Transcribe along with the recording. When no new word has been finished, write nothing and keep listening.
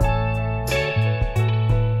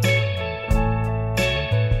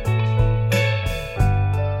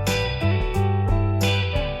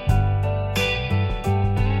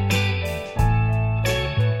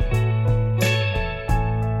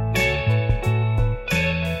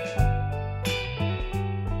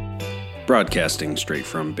Broadcasting straight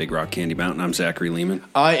from Big Rock Candy Mountain, I'm Zachary Lehman.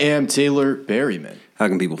 I am Taylor Berryman. How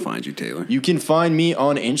can people find you, Taylor? You can find me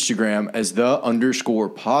on Instagram as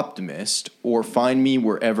 _Poptimist, or find me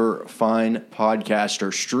wherever fine podcasts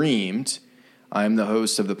are streamed. I am the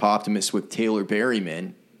host of the Poptimist with Taylor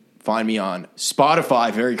Berryman. Find me on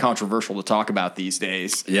Spotify. Very controversial to talk about these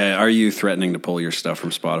days. Yeah, are you threatening to pull your stuff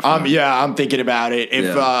from Spotify? Yeah, I'm thinking about it.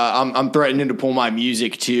 If I'm threatening to pull my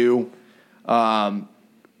music too.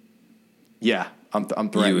 Yeah, I'm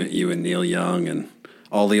threatening. You and Neil Young and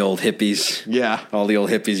all the old hippies. Yeah, all the old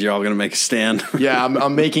hippies. You're all going to make a stand. Yeah,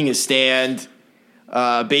 I'm making a stand.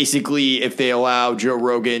 Basically, if they allow Joe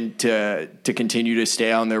Rogan to continue to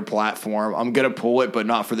stay on their platform, I'm going to pull it, but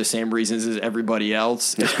not for the same reasons as everybody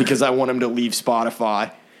else. It's because I want him to leave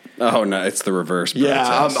Spotify. Oh no, it's the reverse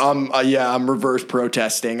protest. I'm reverse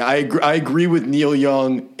protesting. I agree with Neil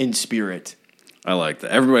Young in spirit. I like that.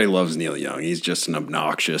 Everybody loves Neil Young. He's just an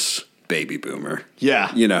obnoxious baby boomer.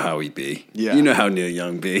 Yeah. You know how he be. Yeah. You know how Neil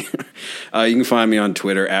Young be. You can find me on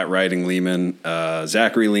Twitter at Writing Lehman,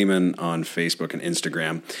 Zachary Lehman on Facebook and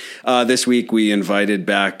Instagram. This week we invited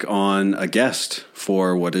back on a guest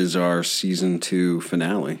for what is our season 2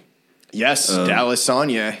 finale. Yes, Dallas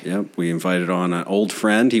Sonye. Yep, we invited on an old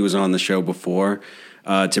friend. He was on the show before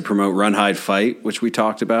to promote Run, Hide, Fight, which we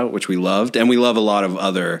talked about, which we loved. And we love a lot of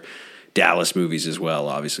other Dallas movies as well.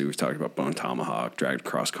 Obviously, we've talked about Bone Tomahawk, Dragged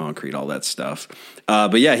Across Concrete, all that stuff.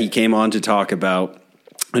 But yeah, he came on to talk about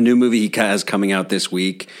a new movie he has coming out this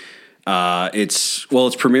week. It's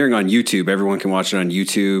premiering on YouTube. Everyone can watch it on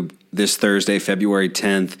YouTube this Thursday, February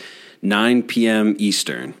 10th, 9 p.m.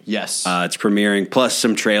 Eastern. Yes. It's premiering, plus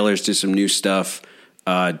some trailers to some new stuff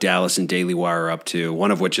Dallas and Daily Wire are up to,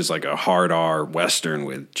 one of which is like a hard R Western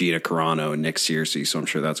with Gina Carano and Nick Searcy, so I'm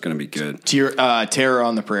sure that's going to be good. Terror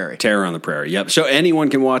on the Prairie. Terror on the Prairie, yep. So anyone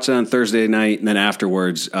can watch that on Thursday night, and then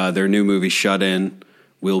afterwards, their new movie, Shut In,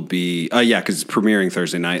 will be, because it's premiering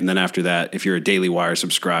Thursday night, and then after that, if you're a Daily Wire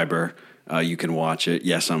subscriber, you can watch it.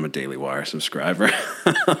 Yes, I'm a Daily Wire subscriber.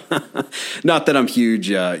 Not that I'm huge,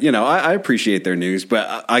 I appreciate their news,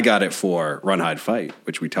 but I got it for Run, Hide, Fight,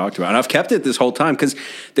 which we talked about. And I've kept it this whole time because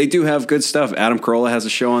they do have good stuff. Adam Carolla has a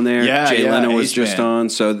show on there. Jay Leno was just on.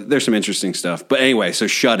 So there's some interesting stuff. But anyway, so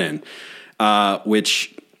Shut In,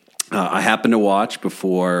 which I happened to watch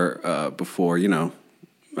before, I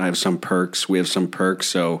have some perks. We have some perks.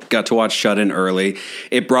 So got to watch Shut In early.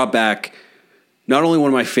 It brought back not only one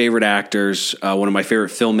of my favorite actors, one of my favorite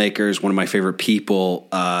filmmakers, one of my favorite people,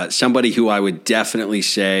 somebody who I would definitely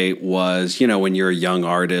say was, when you're a young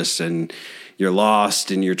artist and you're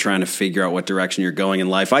lost and you're trying to figure out what direction you're going in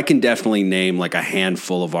life, I can definitely name like a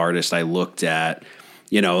handful of artists I looked at.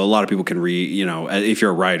 A lot of people can read, if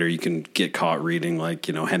you're a writer, you can get caught reading like,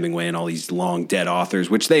 Hemingway and all these long dead authors,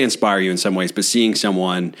 which they inspire you in some ways, but seeing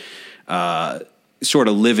someone sort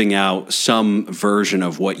of living out some version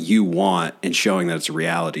of what you want and showing that it's a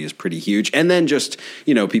reality is pretty huge. And then just,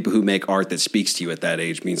 people who make art that speaks to you at that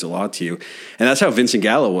age means a lot to you. And that's how Vincent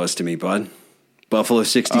Gallo was to me, bud. Buffalo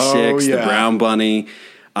 66, The Brown Bunny.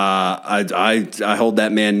 I hold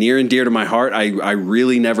that man near and dear to my heart. I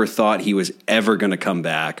really never thought he was ever going to come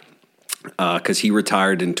back because he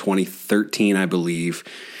retired in 2013, I believe.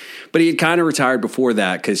 But he had kind of retired before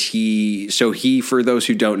that because for those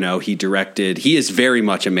who don't know, he is very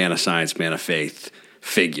much a man of science, man of faith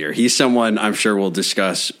figure. He's someone I'm sure we'll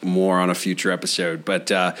discuss more on a future episode.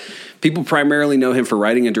 But people primarily know him for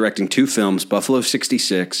writing and directing 2 films, Buffalo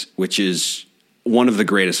 66, which is one of the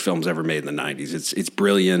greatest films ever made in the 90s. It's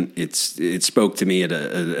brilliant. It spoke to me at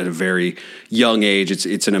a very young age.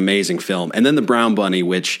 It's an amazing film. And then The Brown Bunny,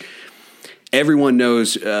 which everyone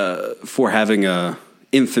knows for having a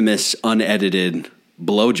infamous unedited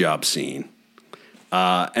blowjob scene.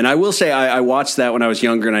 And I will say I watched that when I was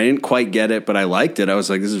younger and I didn't quite get it, but I liked it. I was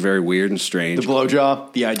like, this is very weird and strange. The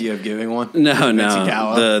blowjob, the idea of giving one? No.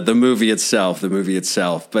 The movie itself.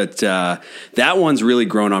 But that one's really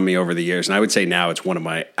grown on me over the years. And I would say now it's one of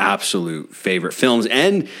my absolute favorite films.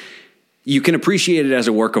 And you can appreciate it as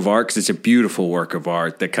a work of art because it's a beautiful work of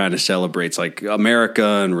art that kind of celebrates like America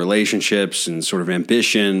and relationships and sort of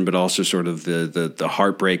ambition, but also sort of the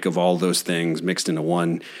heartbreak of all those things mixed into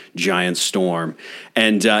one giant storm.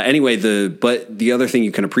 And anyway, the other thing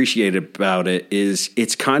you can appreciate about it is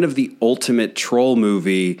it's kind of the ultimate troll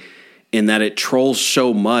movie in that it trolls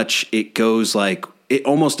so much it goes like it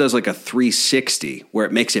almost does like a 360 where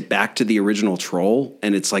it makes it back to the original troll,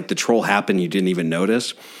 and it's like the troll happened, you didn't even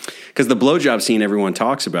notice. Because the blowjob scene everyone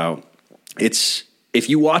talks about, if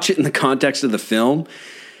you watch it in the context of the film,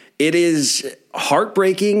 it is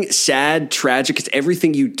heartbreaking, sad, tragic. It's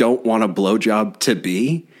everything you don't want a blowjob to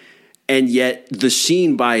be. And yet the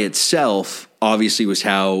scene by itself obviously was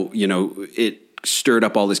how, it stirred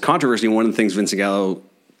up all this controversy. And one of the things Vincent Gallo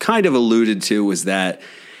kind of alluded to was that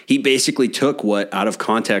he basically took what out of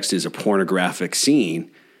context is a pornographic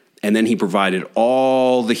scene, and then he provided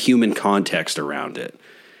all the human context around it.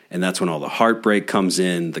 And that's when all the heartbreak comes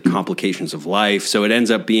in, the complications of life. So it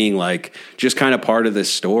ends up being like just kind of part of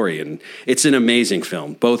this story. And it's an amazing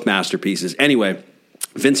film, both masterpieces. Anyway,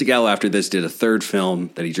 Vincent Gallo after this did a third film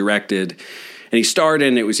that he directed. And he starred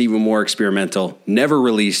in it. Was even more experimental. Never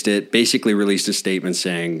released it. Basically released a statement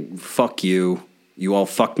saying, fuck you. You all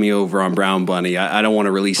fucked me over on Brown Bunny. I don't want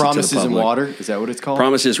to release it to the public. Promises in Water? Is that what it's called?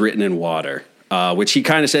 Promises Written in Water. Which he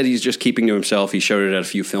kind of said he's just keeping to himself. He showed it at a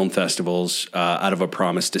few film festivals out of a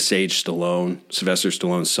promise to Sage Stallone, Sylvester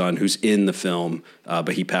Stallone's son, who's in the film,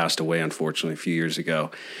 but he passed away, unfortunately, a few years ago.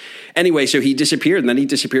 Anyway, so he disappeared, and then he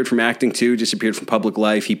disappeared from acting, too, disappeared from public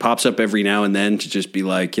life. He pops up every now and then to just be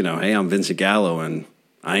like, hey, I'm Vincent Gallo, and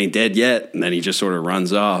I ain't dead yet. And then he just sort of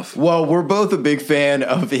runs off. Well, we're both a big fan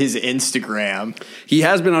of his Instagram. He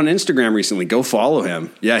has been on Instagram recently. Go follow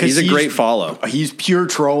him. Yeah, he's a great follow. He's pure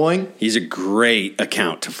trolling. He's a great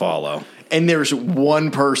account to follow. And there's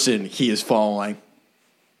one person he is following.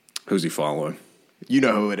 Who's he following? You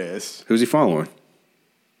know who it is. Who's he following?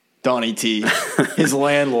 Donnie T, his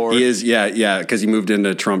landlord. He is, yeah, because he moved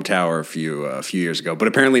into Trump Tower a few years ago, but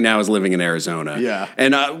apparently now is living in Arizona. Yeah,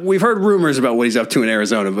 and we've heard rumors about what he's up to in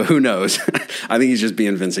Arizona, but who knows? I think he's just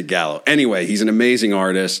being Vincent Gallo. Anyway, he's an amazing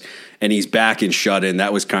artist, and he's back in Shut In.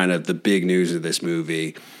 That was kind of the big news of this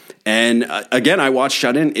movie. And again, I watched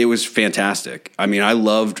Shut In. It was fantastic. I mean, I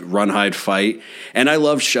loved Run, Hide, Fight, and I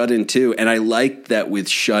loved Shut In too. And I liked that with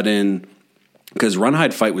Shut In, because Run,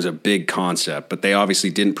 Hide, Fight was a big concept, but they obviously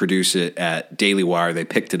didn't produce it at Daily Wire. They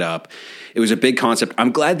picked it up. It was a big concept.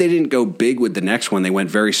 I'm glad they didn't go big with the next one. They went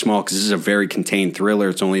very small because this is a very contained thriller.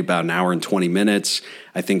 It's only about an hour and 20 minutes.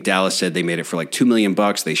 I think Dallas said they made it for like $2 million.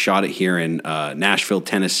 They shot it here in Nashville,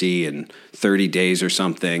 Tennessee in 30 days or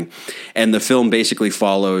something. And the film basically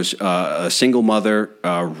follows a single mother,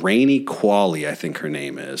 Rainey Qualley, I think her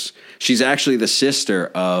name is. She's actually the sister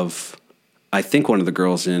of, I think, one of the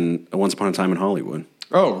girls in Once Upon a Time in Hollywood.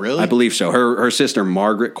 Oh, really? I believe so. Her sister,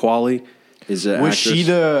 Margaret Qualley, is an actress. Was she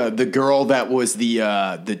the girl that was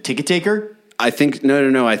the ticket taker? I think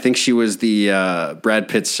no. I think she was the Brad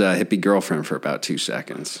Pitt's hippie girlfriend for about 2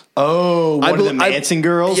 seconds. Oh, one of the Manson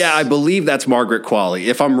girls? Yeah, I believe that's Margaret Qualley.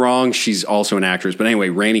 If I'm wrong, she's also an actress. But anyway,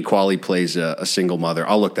 Rainey Qualley plays a single mother.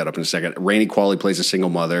 I'll look that up in a second. Rainey Qualley plays a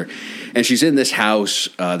single mother, and she's in this house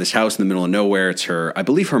in the middle of nowhere. It's I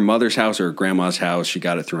believe her mother's house or her grandma's house. She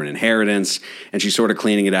got it through an inheritance, and she's sort of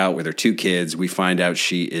cleaning it out with her 2 kids. We find out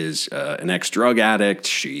she is an ex-drug addict.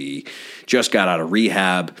 She just got out of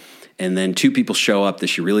rehab. And then 2 people show up that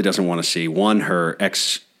she really doesn't want to see. One, her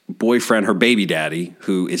ex-boyfriend, her baby daddy,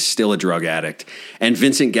 who is still a drug addict. And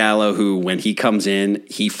Vincent Gallo, who, when he comes in,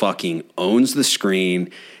 he fucking owns the screen.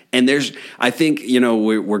 And I think,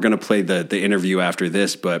 we're going to play the interview after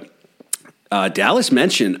this, but Dallas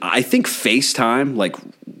mentioned, I think FaceTime, like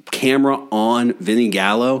camera on Vinny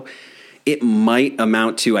Gallo, it might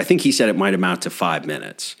amount to, I think he said it might amount to 5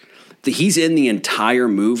 minutes. He's in the entire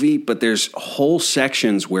movie, but there's whole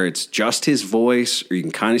sections where it's just his voice, or you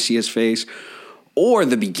can kind of see his face. Or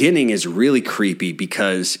the beginning is really creepy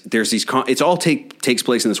because there's these. It's all takes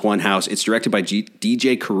place in this one house. It's directed by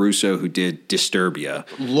DJ Caruso, who did Disturbia.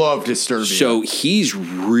 Love Disturbia. So he's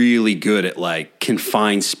really good at like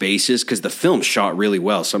confined spaces because the film shot really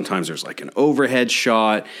well. Sometimes there's like an overhead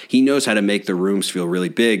shot. He knows how to make the rooms feel really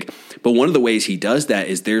big. But one of the ways he does that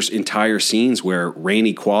is there's entire scenes where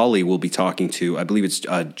Rainey Qualley will be talking to, I believe it's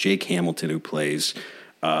Jake Hamilton, who plays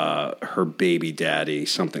her baby daddy,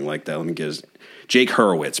 something like that. Let me get his. Jake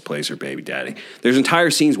Hurwitz plays her baby daddy. There's entire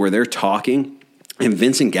scenes where they're talking, and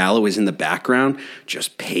Vincent Gallo is in the background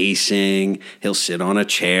just pacing. He'll sit on a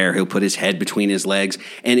chair. He'll put his head between his legs,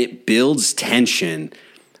 and it builds tension,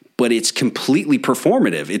 but it's completely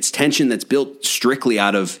performative. It's tension that's built strictly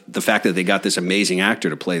out of the fact that they got this amazing actor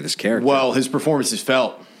to play this character. Well, his performance is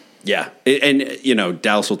felt. Yeah. And,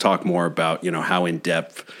 Dallas will talk more about, how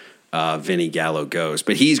in-depth Vinny Gallo goes.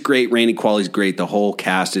 But he's great. Rainey Qualley's great. The whole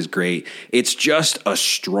cast is great. It's just a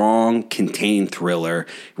strong, contained thriller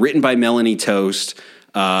written by Melanie Toast.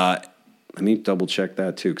 Let me double check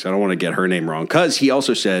that too, because I don't want to get her name wrong. Because he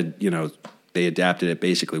also said, they adapted it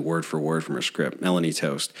basically word for word from her script, Melanie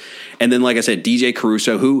Toast. And then, like I said, DJ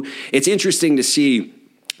Caruso, who it's interesting to see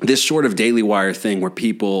this sort of Daily Wire thing where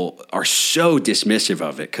people are so dismissive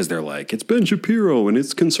of it because they're like, it's Ben Shapiro and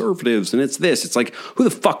it's conservatives and it's this. It's like, who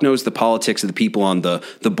the fuck knows the politics of the people on the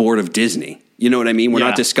board of Disney? You know what I mean? We're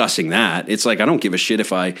not discussing that. It's like, I don't give a shit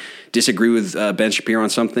if I disagree with Ben Shapiro on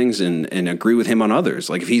some things and agree with him on others.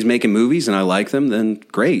 Like, if he's making movies and I like them, then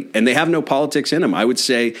great. And they have no politics in them. I would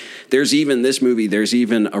say there's even this movie, there's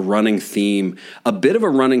even a running theme, a bit of a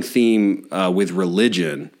running theme with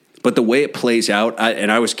religion. But the way it plays out,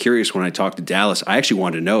 and I was curious when I talked to Dallas, I actually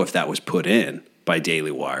wanted to know if that was put in by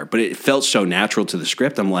Daily Wire. But it felt so natural to the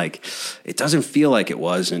script. I'm like, it doesn't feel like it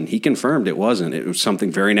was. And he confirmed it wasn't. It was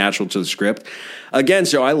something very natural to the script. Again,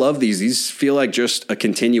 so I love these. These feel like just a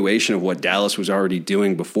continuation of what Dallas was already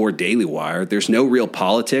doing before Daily Wire. There's no real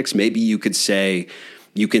politics. Maybe you could say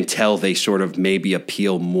you can tell they sort of maybe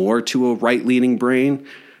appeal more to a right-leaning brain,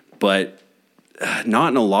 but not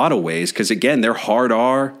in a lot of ways, because again, they're hard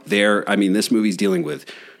R. This movie's dealing with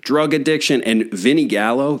drug addiction, and Vinny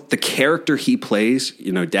Gallo, the character he plays,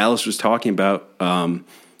 Dallas was talking about, a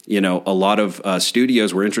lot of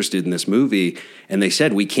studios were interested in this movie, and they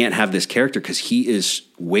said, we can't have this character because he is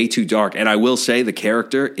way too dark. And I will say the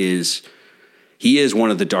character he is one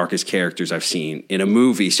of the darkest characters I've seen in a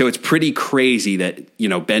movie. So it's pretty crazy that,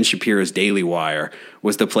 Ben Shapiro's Daily Wire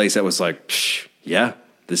was the place that was like, yeah,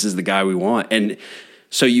 this is the guy we want. And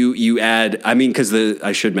so you add, because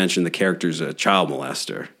I should mention the character's a child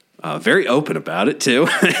molester, very open about it too.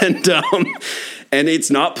 And it's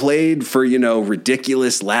not played for,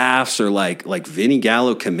 ridiculous laughs or like Vinny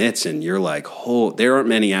Gallo commits. And you're like, there aren't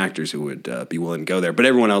many actors who would be willing to go there, but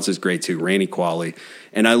everyone else is great too. Rainey Qualley.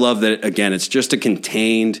 And I love that, again, it's just a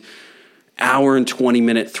contained hour and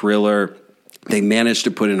 20-minute thriller. They managed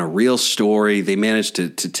to put in a real story. They managed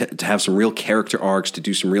to have some real character arcs, to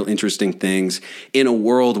do some real interesting things in a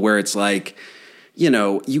world where it's like,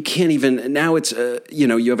 you can't even, now it's,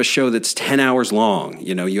 you have a show that's 10 hours long.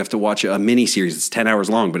 You have to watch a mini series that's 10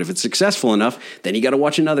 hours long. But if it's successful enough, then you got to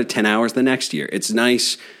watch another 10 hours the next year. It's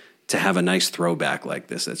nice to have a nice throwback like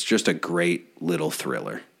this. It's just a great little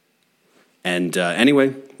thriller. And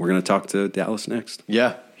anyway, we're going to talk to Dallas next.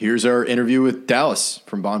 Yeah. Here's our interview with Dallas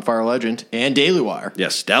from Bonfire Legend and Daily Wire.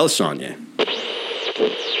 Yes, Dallas Sonnier.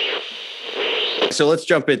 So let's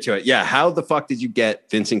jump into it. Yeah, how the fuck did you get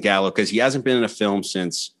Vincent Gallo? Because he hasn't been in a film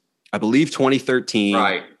since, I believe, 2013.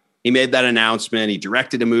 Right. He made that announcement. He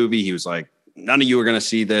directed a movie. He was like, none of you are going to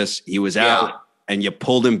see this. He was out, and you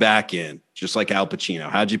pulled him back in, just like Al Pacino.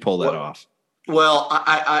 How'd you pull that off? Well,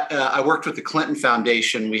 I worked with the Clinton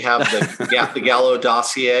Foundation. We have the Gallo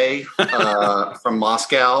dossier from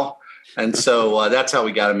Moscow, and so that's how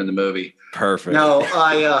we got him in the movie. Perfect. No,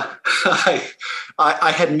 I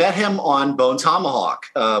had met him on Bone Tomahawk,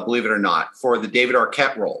 believe it or not, for the David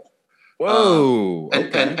Arquette role. Whoa!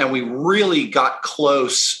 And we really got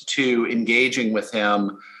close to engaging with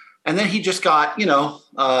him, and then he just got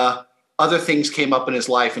other things came up in his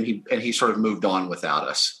life, and he sort of moved on without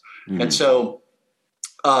us. Mm-hmm. And so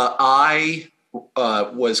I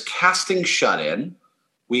was casting Shut-In.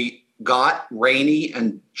 We got Rainey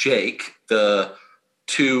and Jake, the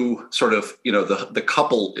two sort of, the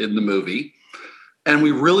couple in the movie, and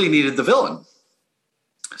we really needed the villain.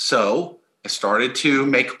 So I started to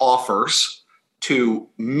make offers to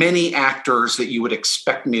many actors that you would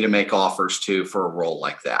expect me to make offers to for a role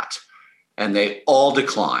like that. And they all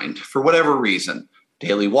declined for whatever reason.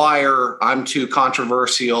 Daily Wire, I'm too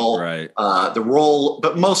controversial. Right. The role,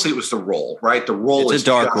 but mostly it was the role, right? The role is a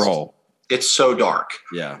dark role. It's so dark.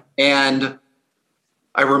 Yeah. And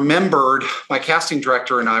I remembered my casting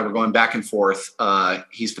director and I were going back and forth.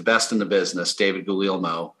 He's the best in the business, David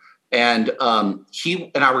Guglielmo. And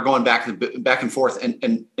he and I were going back and forth,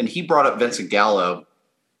 and he brought up Vincent Gallo.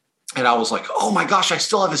 And I was like, oh my gosh, I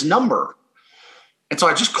still have his number. And so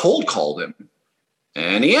I just cold called him,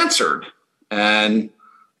 and he answered. And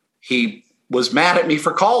he was mad at me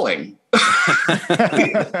for calling.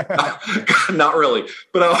 Not really.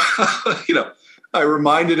 But, I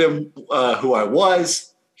reminded him who I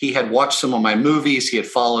was. He had watched some of my movies. He had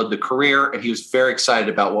followed the career, and he was very excited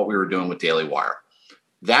about what we were doing with Daily Wire.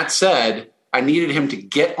 That said, I needed him to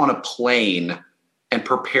get on a plane and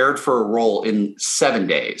prepared for a role in 7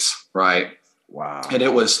 days, right? Wow. And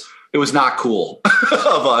it was not cool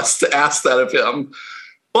of us to ask that of him.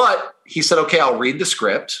 But he said, okay, I'll read the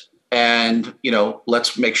script and,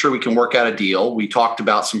 let's make sure we can work out a deal. We talked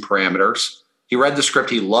about some parameters. He read the script.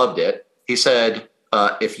 He loved it. He said,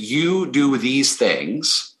 if you do these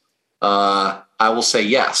things, I will say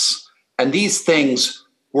yes. And these things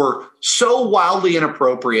were so wildly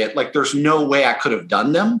inappropriate. Like there's no way I could have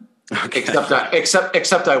done them, okay.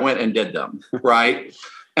 except I went and did them. Right.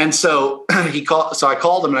 And so I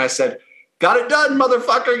called him and I said, "Got it done,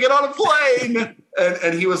 motherfucker, get on a plane."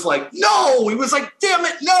 And he was like, "No." He was like, "Damn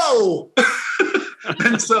it, no."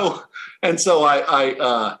 and so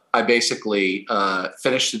I basically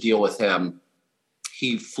finished the deal with him.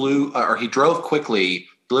 He drove quickly. He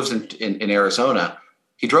lives in Arizona.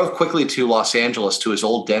 He drove quickly to Los Angeles to his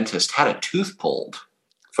old dentist, had a tooth pulled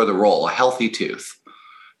for the role, a healthy tooth.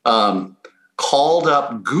 Called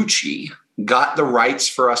up Gucci, got the rights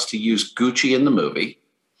for us to use Gucci in the movie.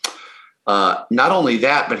 Not only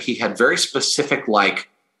that, but he had very specific, like,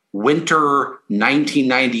 winter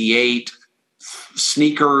 1998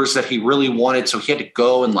 sneakers that he really wanted. So he had to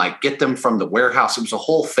go and, like, get them from the warehouse. It was a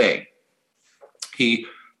whole thing. He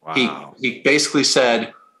basically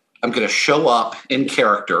said, "I'm going to show up in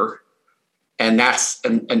character, and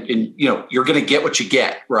you're going to get what you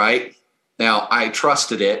get." Right now, I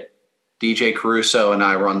trusted it. DJ Caruso and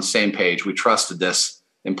I were on the same page. We trusted this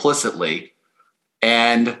implicitly,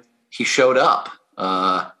 and he showed up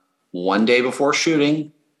one day before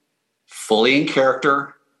shooting, fully in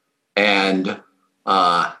character, and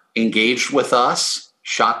engaged with us.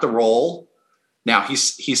 Shot the role. Now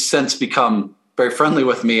he's since become very friendly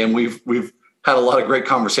with me, and we've had a lot of great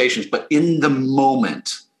conversations. But in the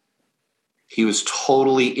moment, he was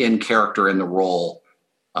totally in character in the role.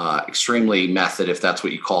 Extremely method, if that's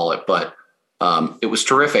what you call it. But it was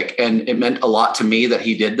terrific. And it meant a lot to me that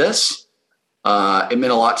he did this. It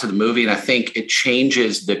meant a lot to the movie. And I think it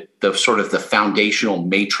changes the sort of the foundational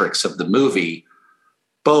matrix of the movie,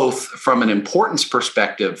 both from an importance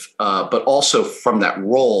perspective, but also from that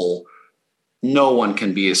role. No one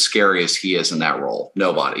can be as scary as he is in that role.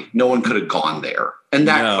 Nobody. No one could have gone there. And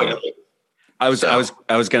that quickly. I was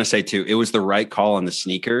going to say too, it was the right call on the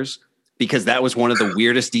sneakers, because that was one of the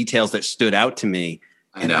weirdest details that stood out to me.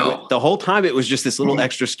 I know. The whole time it was just this little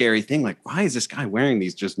extra scary thing. Like, why is this guy wearing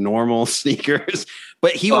these just normal sneakers?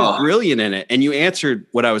 But he was brilliant in it. And you answered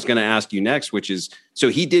what I was going to ask you next, which is, so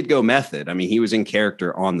he did go method. I mean, he was in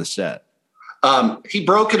character on the set. He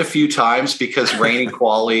broke it a few times because Rainey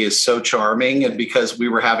Qualley is so charming and because we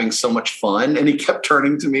were having so much fun. And he kept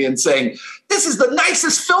turning to me and saying, "This is the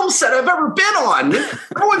nicest film set I've ever been on.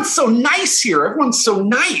 Everyone's so nice here. Everyone's so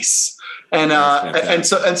nice." And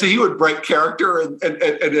so he would break character and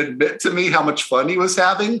admit to me how much fun he was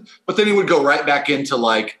having. But then he would go right back into,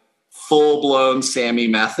 like, full blown Sammy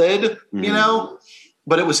method, you know.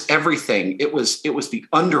 But it was everything. It was the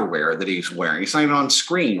underwear that he's wearing. It's not even on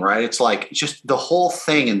screen, right? It's like just the whole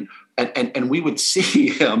thing. And we would see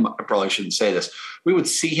him. I probably shouldn't say this. We would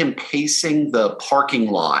see him pacing the parking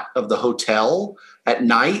lot of the hotel at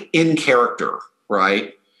night in character,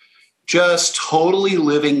 right? Just totally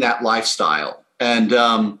living that lifestyle. And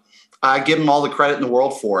I give him all the credit in the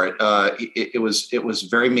world for it. It was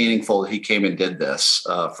very meaningful that he came and did this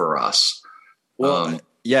for us. Well.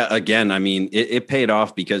 Yeah, again, I mean, it paid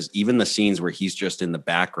off, because even the scenes where he's just in the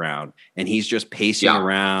background and he's just pacing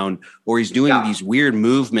around, or he's doing these weird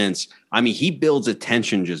movements, I mean, he builds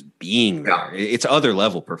attention just being there. It's other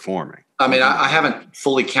level performing. I mean, I haven't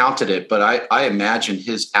fully counted it, but I imagine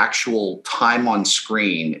his actual time on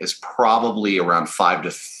screen is probably around 5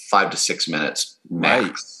 to 6 minutes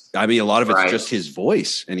max. Right. I mean, a lot of it's just his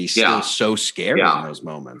voice, and he's still so scary in those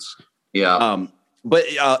moments. Yeah. But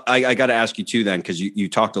I got to ask you too, then, because you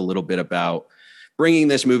talked a little bit about bringing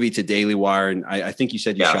this movie to Daily Wire, and I think you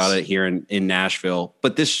said you shot it here in Nashville.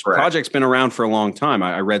 But this project's been around for a long time.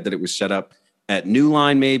 I read that it was set up at New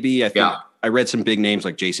Line, maybe. I think I read some big names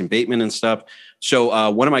like Jason Bateman and stuff.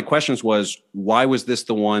 So one of my questions was, why was this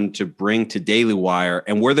the one to bring to Daily Wire?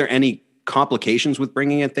 And were there any complications with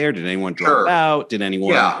bringing it there? Did anyone drop out? Did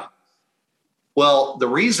anyone? Yeah. Well, the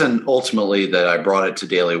reason ultimately that I brought it to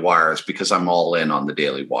Daily Wire is because I'm all in on the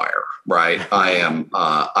Daily Wire, right? I am.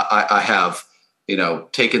 I have,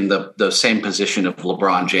 taken the same position of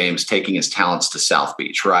LeBron James taking his talents to South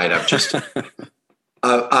Beach, right? I've just,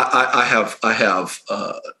 I have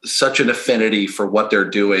such an affinity for what they're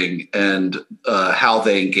doing and how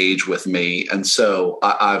they engage with me, and so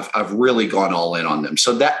I've really gone all in on them.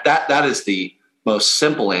 So that is the most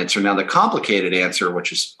simple answer. Now, the complicated answer,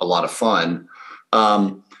 which is a lot of fun.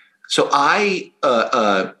 So I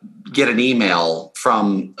get an email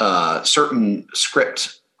from certain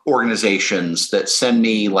script organizations that send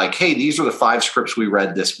me like, "Hey, these are the 5 scripts we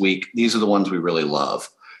read this week. These are the ones we really love."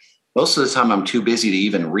 Most of the time I'm too busy to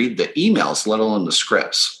even read the emails, let alone the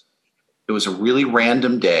scripts. It was a really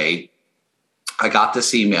random day. I got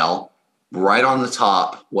this email. Right on the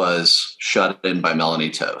top was Shut In by Melanie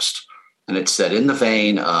Toast. And it said, in the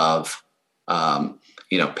vein of,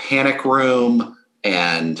 Panic Room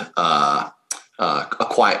and A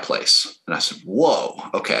Quiet Place. And I said, whoa,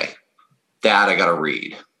 okay, that I got to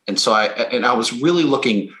read. And so I was really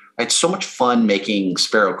looking, I had so much fun making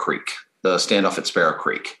Sparrow Creek, the standoff at Sparrow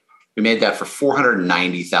Creek. We made that for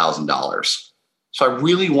 $490,000. So I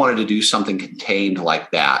really wanted to do something contained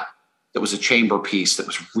like that. That was a chamber piece that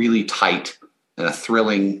was really tight and a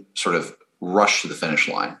thrilling sort of rush to the finish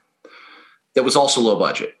line. That was also low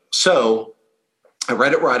budget. So I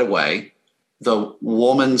read it right away. The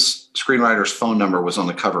woman's screenwriter's phone number was on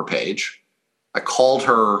the cover page. I called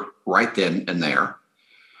her right then and there.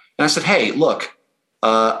 And I said, hey, look,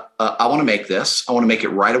 I want to make this. I want to make it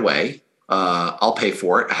right away. I'll pay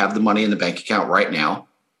for it. I have the money in the bank account right now.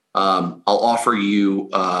 I'll offer you,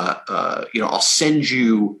 I'll send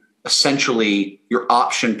you essentially your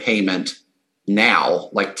option payment now,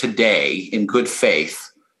 like today, in good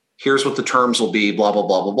faith. Here's what the terms will be, blah, blah,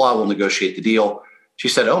 blah, blah, blah. We'll negotiate the deal. She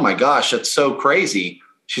said, oh my gosh, that's so crazy.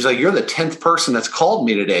 She's like, you're the 10th person that's called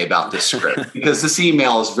me today about this script because this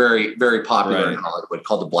email is very, very popular in Hollywood,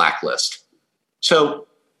 called The Blacklist. So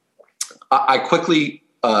I quickly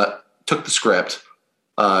took the script,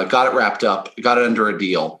 got it wrapped up, got it under a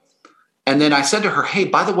deal. And then I said to her, hey,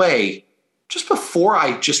 by the way, just before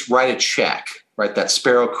I just write a check, right, that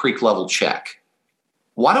Sparrow Creek level check,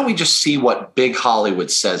 why don't we just see what big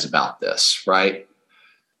Hollywood says about this, right?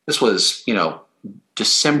 This was,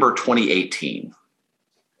 December 2018.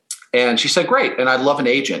 And she said, great. And I love an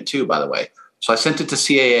agent too, by the way. So I sent it to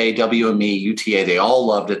CAA, WME, UTA. They all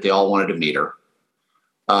loved it. They all wanted to meet her.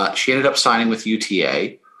 She ended up signing with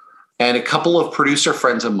UTA. And a couple of producer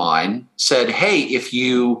friends of mine said, hey, if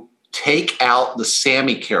you take out the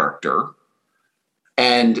Sammy character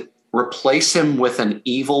and replace him with an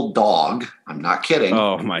evil dog, I'm not kidding.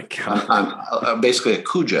 Oh, my God. I'm basically a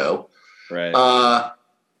Cujo. Right.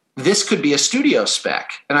 This could be a studio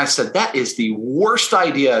spec. And I said, that is the worst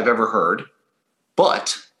idea I've ever heard,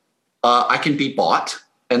 but I can be bought.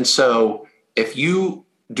 And so if you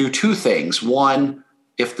do two things, one,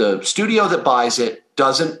 if the studio that buys it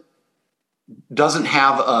doesn't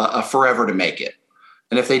have a forever to make it,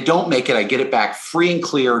 and if they don't make it, I get it back free and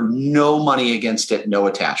clear, no money against it, no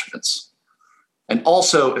attachments. And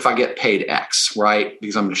also if I get paid X, right?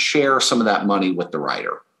 Because I'm going to share some of that money with the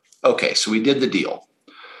writer. Okay, so we did the deal.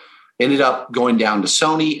 Ended up going down to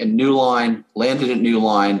Sony and New Line, landed at New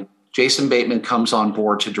Line. Jason Bateman comes on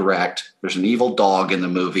board to direct. There's an evil dog in the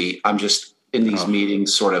movie. I'm just in these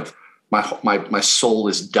meetings, sort of, my soul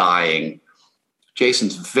is dying.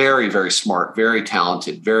 Jason's very, very smart, very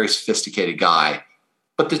talented, very sophisticated guy.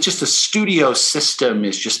 But just the studio system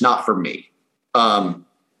is just not for me.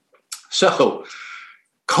 So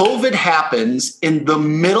COVID happens in the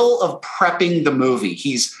middle of prepping the movie.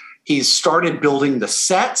 He's started building the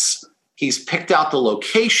sets. He's picked out the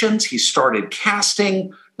locations. He started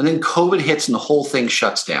casting. And then COVID hits and the whole thing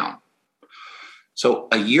shuts down. So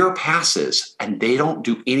a year passes and they don't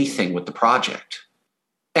do anything with the project.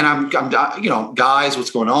 And I'm guys,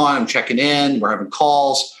 what's going on? I'm checking in. We're having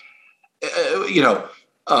calls. I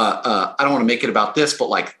don't want to make it about this, but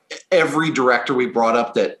like every director we brought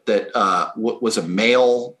up that was a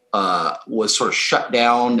male was sort of shut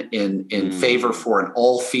down in favor for an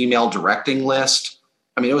all-female directing list.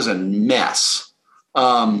 I mean, it was a mess.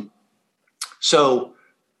 So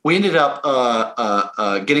we ended up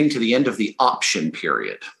getting to the end of the option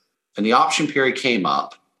period. And the option period came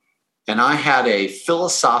up, and I had a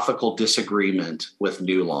philosophical disagreement with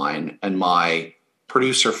New Line and my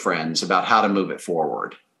producer friends about how to move it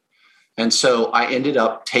forward. And so I ended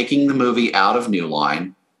up taking the movie out of New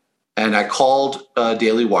Line, and I called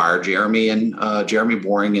Daily Wire, Jeremy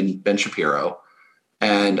Boring and Ben Shapiro.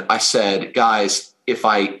 And I said, guys, if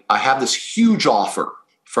I have this huge offer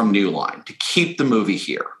from New Line to keep the movie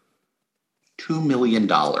here, $2 million,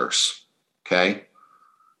 okay?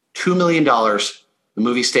 $2 million, the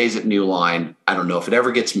movie stays at New Line. I don't know if it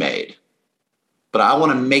ever gets made, but I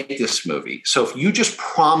want to make this movie. So if you just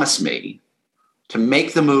promise me to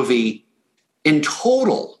make the movie in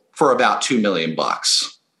total for about $2 million,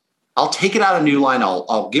 I'll take it out of New Line.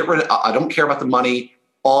 I'll get rid of, I don't care about the money.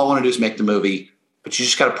 All I want to do is make the movie, but you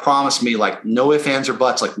just got to promise me, like, no ifs, ands, or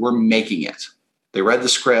buts, like, we're making it. They read the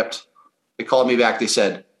script. They called me back. They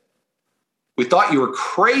said, we thought you were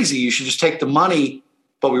crazy. You should just take the money,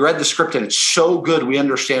 but we read the script and it's so good. We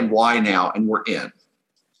understand why now, and we're in.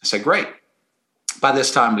 I said, great. By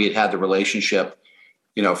this time we had the relationship,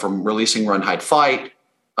 from releasing Run, Hide, Fight,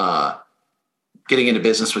 getting into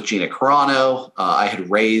business with Gina Carano. I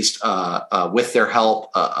had raised, with their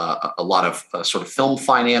help, a lot of sort of film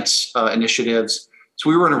finance initiatives. So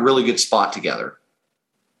we were in a really good spot together.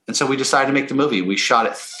 And so we decided to make the movie. We shot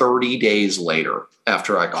it 30 days later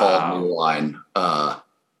after I called New Line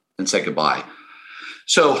and said goodbye.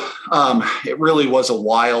 So it really was a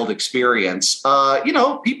wild experience.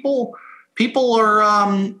 People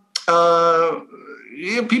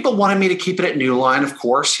wanted me to keep it at New Line, of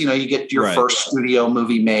course. You get your first studio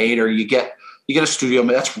movie made, or you get a studio.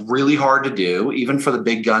 That's really hard to do, even for the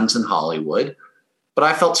big guns in Hollywood. But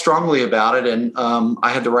I felt strongly about it, and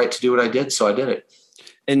I had the right to do what I did, so I did it.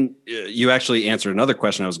 And you actually answered another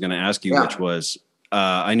question I was going to ask you, which was,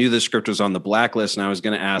 I knew the script was on the blacklist, and I was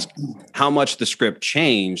going to ask how much the script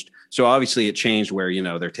changed. So obviously it changed where,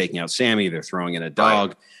 they're taking out Sammy, they're throwing in a dog.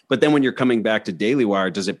 Right. But then when you're coming back to Daily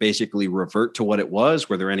Wire, does it basically revert to what it was?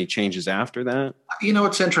 Were there any changes after that?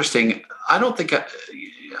 It's interesting. I don't think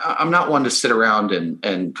I'm not one to sit around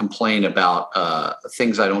and complain about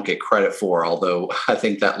things I don't get credit for, although I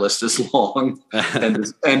think that list is long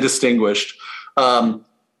and distinguished.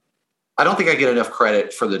 I don't think I get enough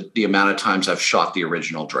credit for the amount of times I've shot the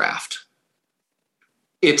original draft.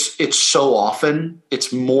 It's so often.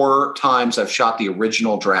 It's more times I've shot the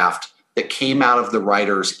original draft that came out of the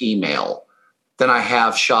writer's email than I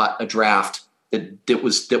have shot a draft that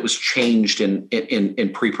was changed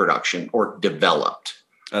in pre-production or developed.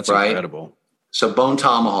 That's incredible. So Bone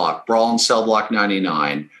Tomahawk, Brawl in Cell Block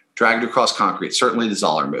 99, Dragged Across Concrete, certainly the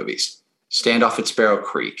Zoller movies, Standoff at Sparrow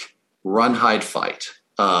Creek, Run, Hide, Fight,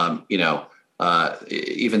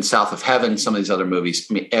 even South of Heaven, some of these other movies.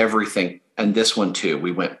 I mean, everything. And this one too.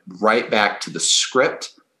 We went right back to the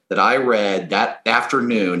script that I read that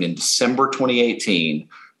afternoon in December 2018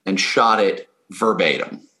 and shot it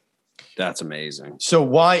verbatim. That's amazing. So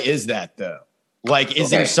why is that though? Like, is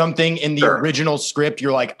there something in the original script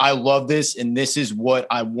you're like, I love this and this is what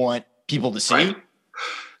I want people to see? Right.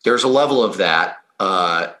 There's a level of that.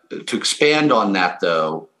 To expand on that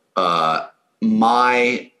though, I'm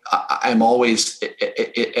always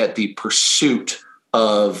at the pursuit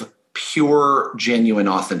of pure, genuine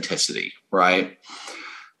authenticity, right?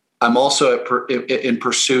 I'm also in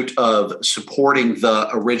pursuit of supporting the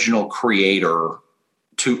original creator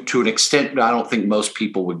to an extent that I don't think most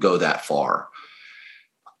people would go that far.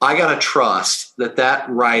 I got to trust that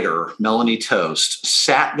writer, Melanie Toast,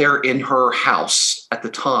 sat there in her house at the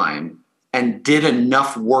time and did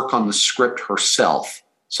enough work on the script herself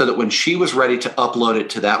so that when she was ready to upload it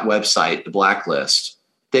to that website, the Blacklist,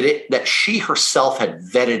 that she herself had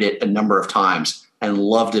vetted it a number of times and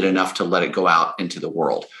loved it enough to let it go out into the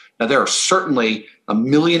world. Now, there are certainly a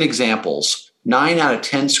million examples. 9 out of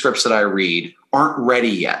 10 scripts that I read aren't ready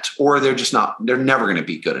yet, or they're never going to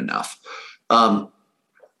be good enough.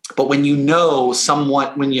 But when you know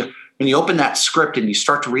someone, when you open that script and you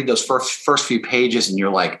start to read those first few pages and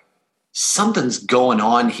you're like, something's going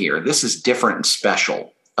on here. This is different and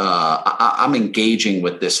special. I'm engaging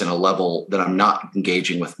with this in a level that I'm not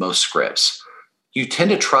engaging with most scripts. You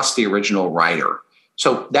tend to trust the original writer.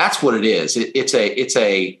 So that's what it is.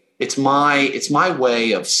 It's my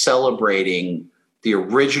way of celebrating the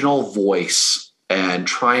original voice and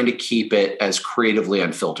trying to keep it as creatively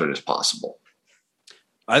unfiltered as possible.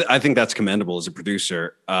 I think that's commendable as a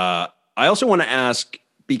producer. I also want to ask,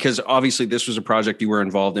 because obviously this was a project you were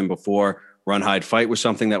involved in before. Run, Hide, Fight was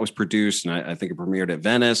something that was produced, and I think it premiered at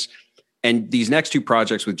Venice. And these next two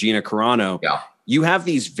projects with Gina Carano, you have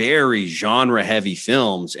these very genre-heavy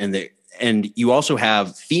films, and you also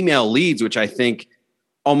have female leads, which I think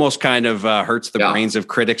almost kind of hurts the brains of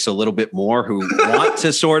critics a little bit more, who want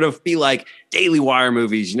to sort of be like Daily Wire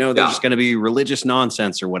movies. They're just going to be religious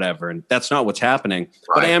nonsense or whatever. And that's not what's happening.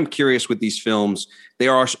 Right. But I am curious with these films. They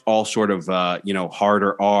are all sort of,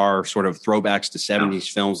 harder R, sort of throwbacks to 70s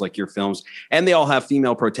films like your films. And they all have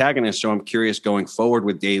female protagonists. So I'm curious, going forward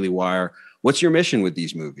with Daily Wire, what's your mission with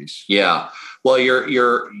these movies? Yeah. Well,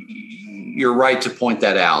 you're right to point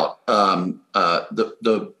that out.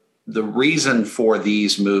 The reason for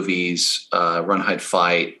these movies, Run, Hide,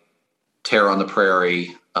 Fight, Terror on the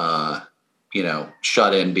Prairie,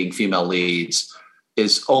 Shut In, being female leads,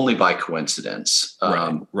 is only by coincidence.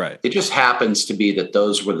 Right. It just happens to be that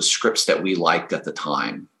those were the scripts that we liked at the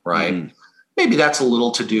time, right? Mm-hmm. Maybe that's a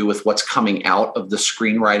little to do with what's coming out of the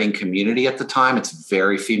screenwriting community at the time. It's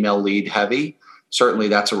very female lead heavy. Certainly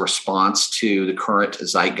that's a response to the current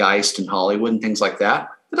zeitgeist in Hollywood and things like that.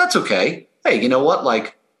 But that's okay. Hey, you know what?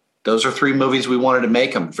 Like, those are 3 movies we wanted to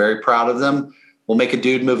make. I'm very proud of them. We'll make a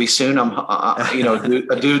dude movie soon.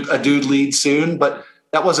 A dude lead soon, but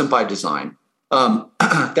that wasn't by design.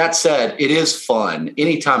 That said, it is fun.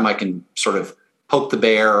 Anytime I can sort of poke the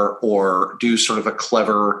bear or do sort of a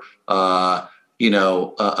clever, a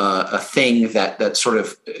thing that sort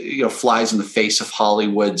of, flies in the face of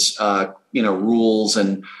Hollywood's, rules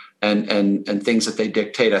and and things that they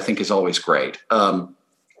dictate, I think is always great.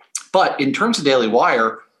 But in terms of Daily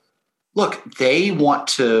Wire, look, they want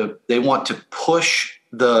to push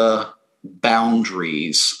the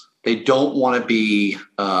boundaries. They don't want to be.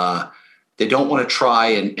 They don't want to try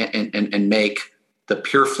and make the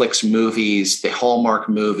PureFlix movies, the Hallmark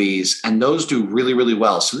movies, and those do really, really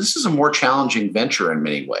well. So this is a more challenging venture in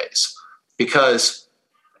many ways, because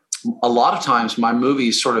a lot of times my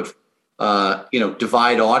movies sort of,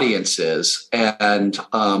 divide audiences, and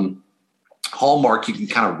Hallmark you can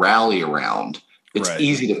kind of rally around. It's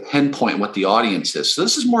easy to pinpoint what the audience is. So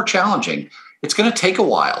this is more challenging. It's going to take a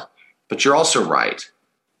while, but you're also right.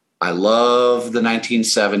 I love the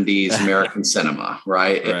 1970s American cinema,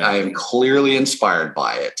 right? I am clearly inspired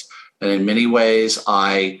by it. And in many ways,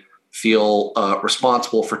 I feel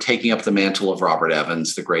responsible for taking up the mantle of Robert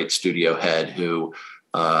Evans, the great studio head who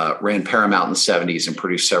ran Paramount in the 70s and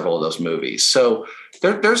produced several of those movies. So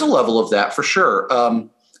there's a level of that for sure.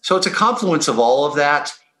 So it's a confluence of all of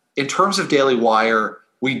that. In terms of Daily Wire,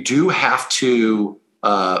 we do have to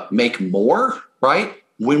make more, right?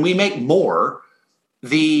 When we make more,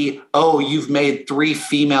 you've made 3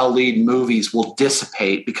 female lead movies will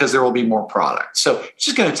dissipate because there will be more product. So it's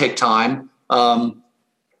just going to take time.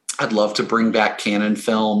 I'd love to bring back Canon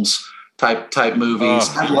Films type movies.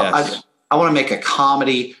 I want to make a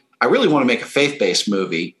comedy. I really want to make a faith-based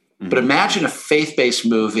movie, but imagine a faith-based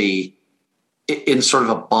movie in sort of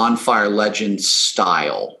a Bonfire Legends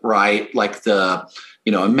style, right? Like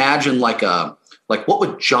imagine like what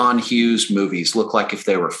would John Hughes movies look like if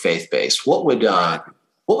they were faith-based? What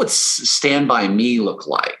would Stand By Me look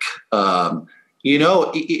like? There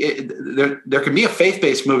can be a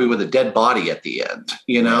faith-based movie with a dead body at the end.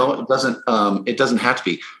 It doesn't have to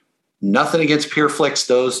be. Nothing against PureFlix.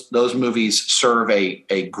 Those movies serve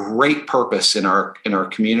a great purpose in our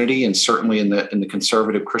community, and certainly in the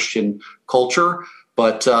conservative Christian culture.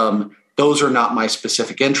 But those are not my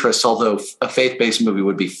specific interests. Although a faith-based movie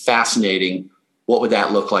would be fascinating. What would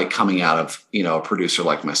that look like coming out of a producer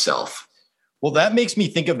like myself? Well, that makes me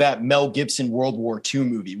think of that Mel Gibson World War II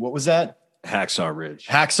movie. What was that? Hacksaw Ridge.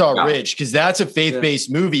 Ridge, because that's a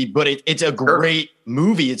faith-based movie, but it's a great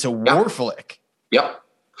movie. It's a war flick. Yep.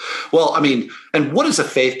 Well, I mean, and what is a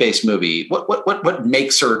faith-based movie? What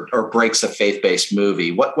makes or breaks a faith-based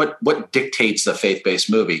movie? What dictates the faith-based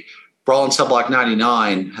movie? Brawl in Cell Block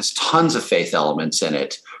 99 has tons of faith elements in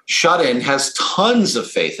it. Shut In has tons of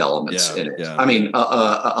faith elements in it. Yeah. I mean,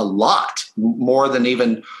 a lot more than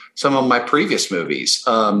even some of my previous movies.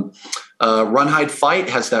 Run, Hide, Fight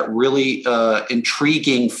has that really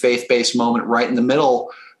intriguing faith-based moment right in the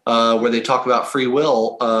middle where they talk about free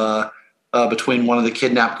will between one of the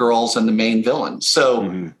kidnapped girls and the main villain.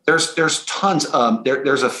 So there's tons.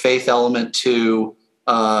 There's a faith element to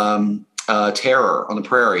Terror on the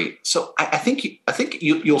Prairie. So I think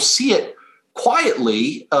you'll see it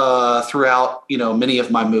quietly throughout many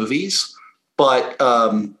of my movies, but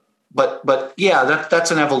yeah,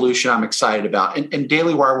 that's an evolution I'm excited about. And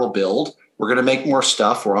Daily Wire will build. We're going to make more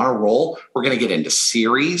stuff. We're on a roll. We're going to get into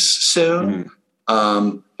series soon.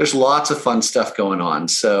 There's lots of fun stuff going on.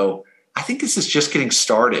 So I think this is just getting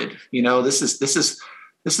started. This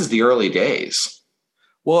is the early days.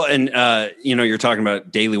 Well, and you're talking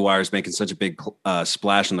about Daily Wire's making such a big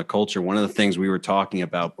splash in the culture. One of the things we were talking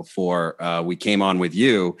about before we came on with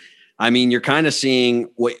you, I mean, you're kind of seeing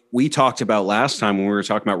what we talked about last time when we were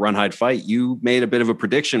talking about Run, Hide, Fight. You made a bit of a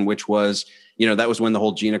prediction, which was, that was when the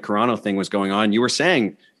whole Gina Carano thing was going on. You were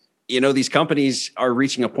saying, these companies are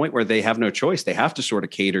reaching a point where they have no choice. They have to sort of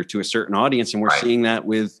cater to a certain audience. And we're seeing that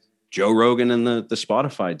with Joe Rogan and the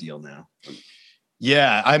Spotify deal now.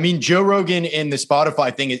 Yeah. I mean, Joe Rogan and the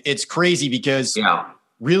Spotify thing, it's crazy because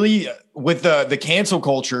really with the cancel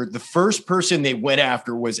culture, the first person they went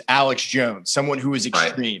after was Alex Jones, someone who was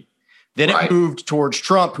extreme. Then it moved towards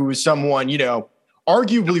Trump, who was someone,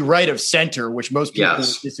 arguably right of center, which most people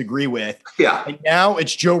disagree with. Yeah. And now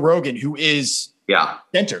it's Joe Rogan, who is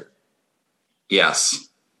center. Yes.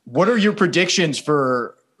 What are your predictions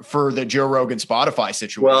for the Joe Rogan Spotify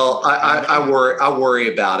situation? Well, I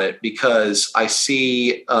worry about it because I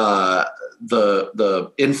see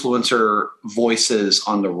the influencer voices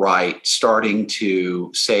on the right starting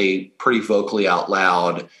to say pretty vocally out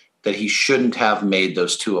loud that he shouldn't have made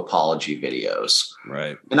those 2 apology videos.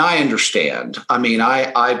 Right. And I understand. I mean,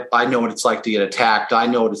 I know what it's like to get attacked. I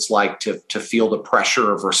know what it's like to feel the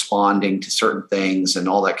pressure of responding to certain things and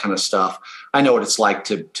all that kind of stuff. I know what it's like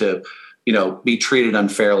to be treated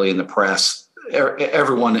unfairly in the press.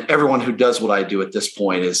 Everyone who does what I do at this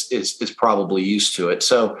point is probably used to it.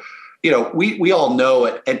 So we all know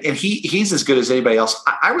it, and he's as good as anybody else.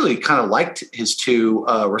 I really kind of liked his two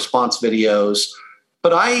response videos,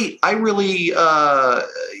 but I really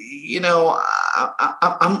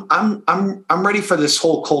I'm ready for this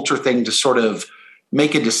whole culture thing to sort of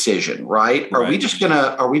make a decision, right? Are we just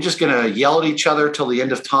gonna yell at each other till the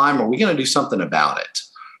end of time? Or are we gonna do something about it?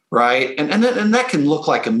 Right. And that can look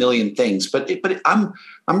like a million things, but I'm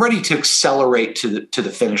ready to accelerate to the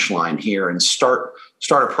finish line here and start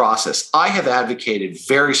a process. I have advocated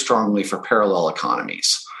very strongly for parallel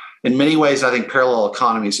economies. In many ways, I think parallel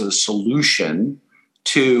economies are the solution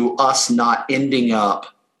to us not ending up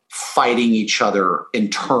fighting each other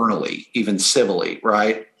internally, even civilly,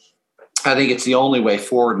 right? I think it's the only way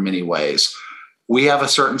forward in many ways. We have a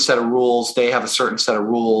certain set of rules. They have a certain set of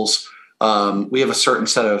rules. We have a certain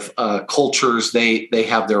set of cultures. They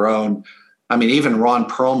have their own. I mean, even Ron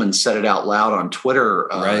Perlman said it out loud on Twitter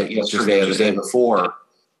yesterday or the day before.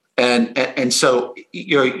 And so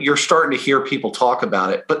you're starting to hear people talk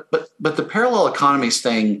about it. But the parallel economies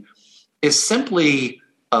thing is simply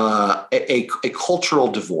a cultural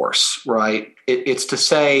divorce, right? It's to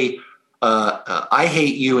say, I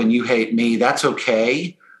hate you and you hate me. That's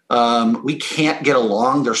okay. We can't get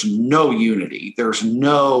along. There's no unity. There's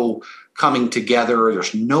no coming together.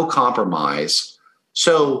 There's no compromise.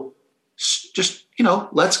 So just,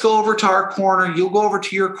 let's go over to our corner. You'll go over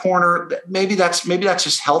to your corner. Maybe that's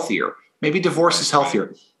just healthier. Maybe divorce is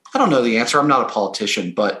healthier. I don't know the answer. I'm not a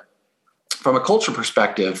politician, but from a culture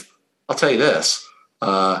perspective, I'll tell you this.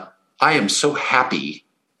 I am so happy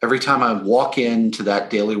every time I walk into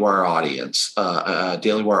that Daily Wire audience,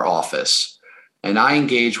 Daily Wire office, and I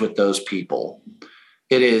engage with those people.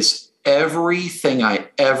 It is everything I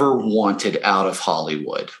ever wanted out of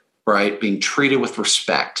Hollywood, right? Being treated with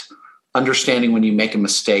respect, understanding when you make a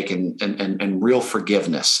mistake, and real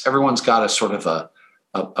forgiveness. Everyone's got a sort of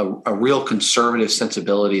a real conservative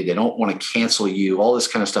sensibility. They don't want to cancel you, all this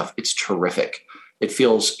kind of stuff. It's terrific. It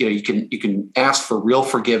feels, you can ask for real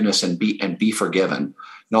forgiveness and be forgiven.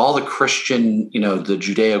 And all the Christian, the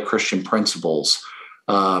Judeo-Christian principles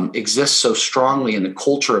exist so strongly in the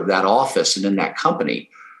culture of that office and in that company.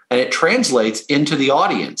 And it translates into the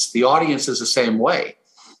audience. The audience is the same way.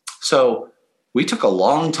 So we took a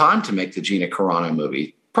long time to make the Gina Carano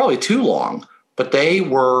movie, probably too long, but they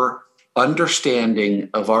were understanding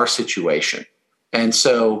of our situation. And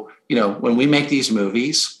so, when we make these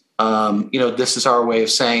movies, this is our way of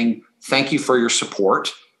saying, thank you for your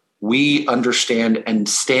support. We understand and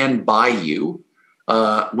stand by you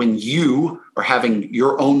when you are having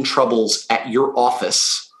your own troubles at your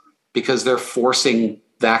office because they're forcing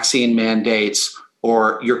vaccine mandates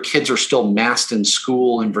or your kids are still masked in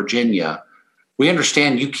school in Virginia. We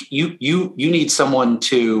understand you need someone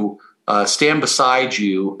to stand beside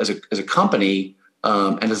you as a company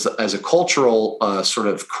and as a cultural sort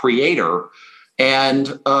of creator.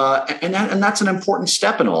 And that's an important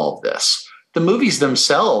step in all of this. The movies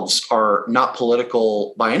themselves are not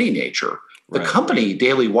political by any nature. The company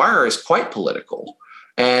Daily Wire is quite political,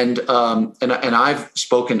 and I've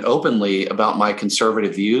spoken openly about my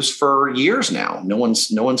conservative views for years now. No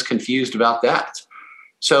one's confused about that.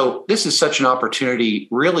 So this is such an opportunity,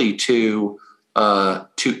 really, to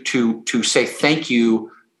say thank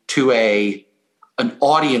you to an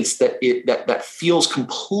audience that feels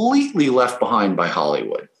completely left behind by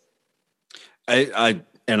Hollywood.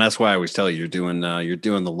 And that's why I always tell you, you're doing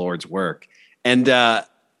the Lord's work. And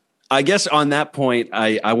I guess on that point,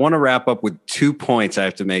 I want to wrap up with 2 points I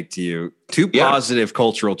have to make to you. Two positive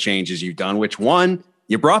cultural changes you've done, which one,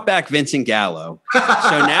 you brought back Vincent Gallo. So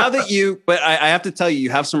now that but I have to tell you, you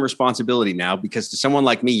have some responsibility now because to someone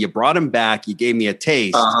like me, you brought him back. You gave me a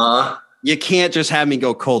taste. You can't just have me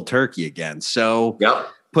go cold turkey again. So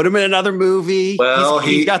put him in another movie. Well,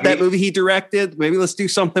 he's got that movie he directed. Maybe let's do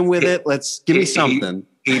something with it. Give me something.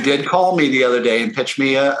 He did call me the other day and pitch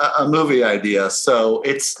me a movie idea. So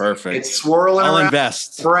it's perfect. It's swirling I'll around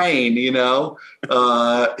invest. his brain,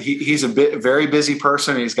 he's a very busy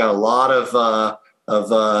person. He's got a lot of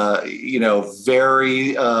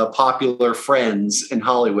very popular friends in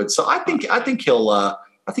Hollywood. So I think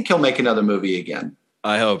he'll make another movie again.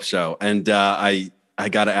 I hope so. And I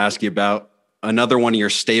got to ask you about another one of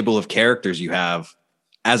your stable of characters you have.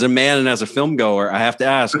 As a man and as a film goer, I have to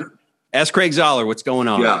ask Craig Zahler, what's going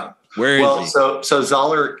on? Yeah. Where is he? So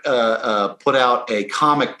Zahler put out a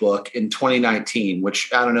comic book in 2019,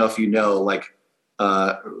 which I don't know if you know,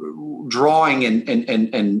 drawing and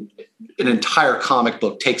an entire comic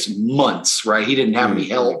book takes months, right? He didn't have any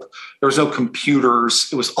help. There was no computers.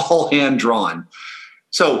 It was all hand drawn.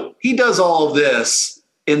 So he does all of this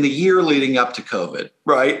in the year leading up to COVID,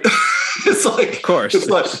 right? It's like, of course, it's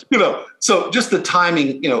like, so just the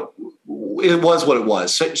timing, it was what it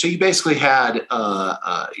was. So you basically had,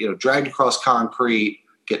 Dragged Across Concrete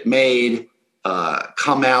get made,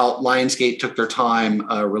 come out. Lionsgate took their time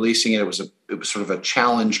releasing it. It was sort of a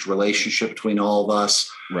challenged relationship between all of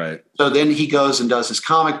us. Right. So then he goes and does his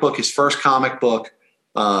first comic book.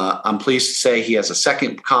 I'm pleased to say he has a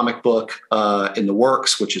second comic book in the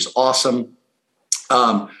works, which is awesome.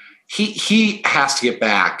 He has to get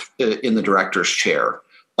back in the director's chair.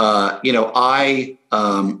 I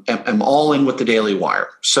am all in with the Daily Wire.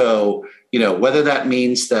 So, whether that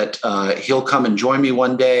means that he'll come and join me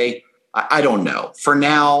one day, I don't know. For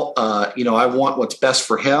now, I want what's best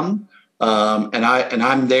for him. And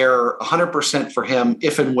I'm there 100% for him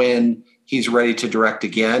if and when he's ready to direct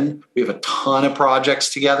again. We have a ton of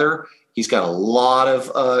projects together. He's got a lot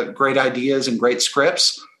of great ideas and great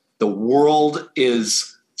scripts. The world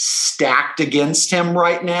is stacked against him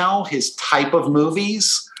right now, his type of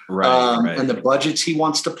movies, right. And the budgets he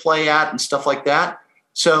wants to play at and stuff like that.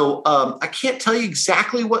 So I can't tell you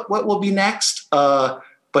exactly what will be next,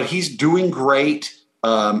 but he's doing great.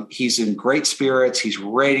 He's in great spirits. He's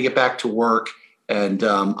ready to get back to work. And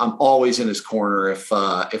I'm always in his corner if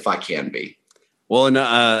I can be. Well,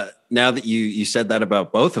 and now that you said that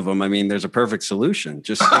about both of them, I mean, there's a perfect solution.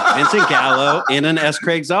 Just stick Vincent Gallo in an S.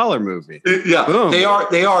 Craig Zoller movie. Yeah, boom. They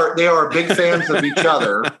are big fans of each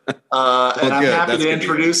other, and I'm happy to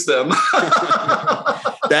introduce them.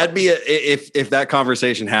 That'd be if that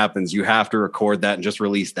conversation happens, you have to record that and just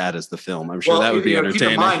release that as the film. I'm sure that would be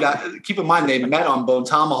entertaining. Keep in mind, they met on Bone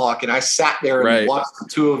Tomahawk, and I sat there and watched the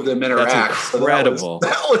two of them interact. That's incredible. So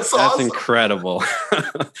that was awesome. That's incredible.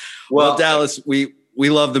 Well, Dallas, we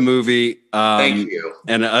love the movie. Thank you.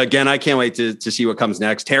 And again, I can't wait to see what comes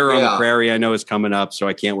next. Terror on the Prairie, I know, is coming up, so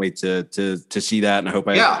I can't wait to see that. And I hope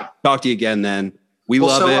I talk to you again then. We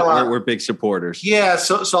love it. We're big supporters. Yeah.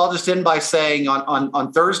 So I'll just end by saying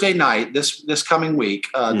on Thursday night, this coming week,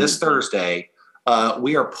 this Thursday,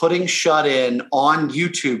 we are putting Shut In on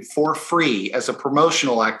YouTube for free as a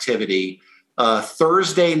promotional activity.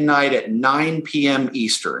 Thursday night at 9 p.m.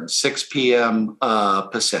 Eastern, 6 p.m.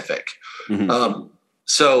 Pacific. Mm-hmm.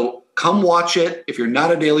 So come watch it. If you're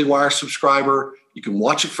not a Daily Wire subscriber, you can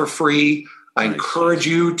watch it for free. I encourage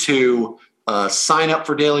you to sign up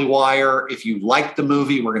for Daily Wire. If you like the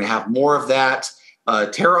movie, we're going to have more of that.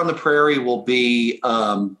 Terror on the Prairie will be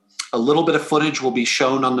a little bit of footage will be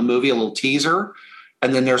shown on the movie, a little teaser.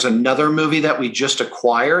 And then there's another movie that we just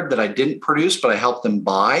acquired that I didn't produce, but I helped them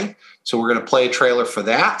buy. So we're going to play a trailer for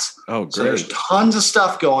that. Oh, great. So there's tons of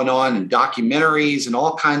stuff going on and documentaries and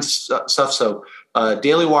all kinds of stuff. So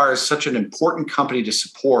Daily Wire is such an important company to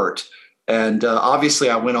support. And obviously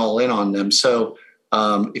I went all in on them. So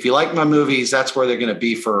if you like my movies, that's where they're going to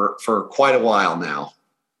be for quite a while now.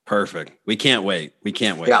 Perfect. We can't wait.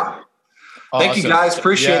 Yeah. Awesome. Thank you guys.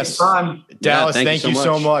 Appreciate the time. Dallas, thank you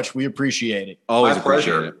so much. We appreciate it. Always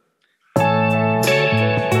appreciate it.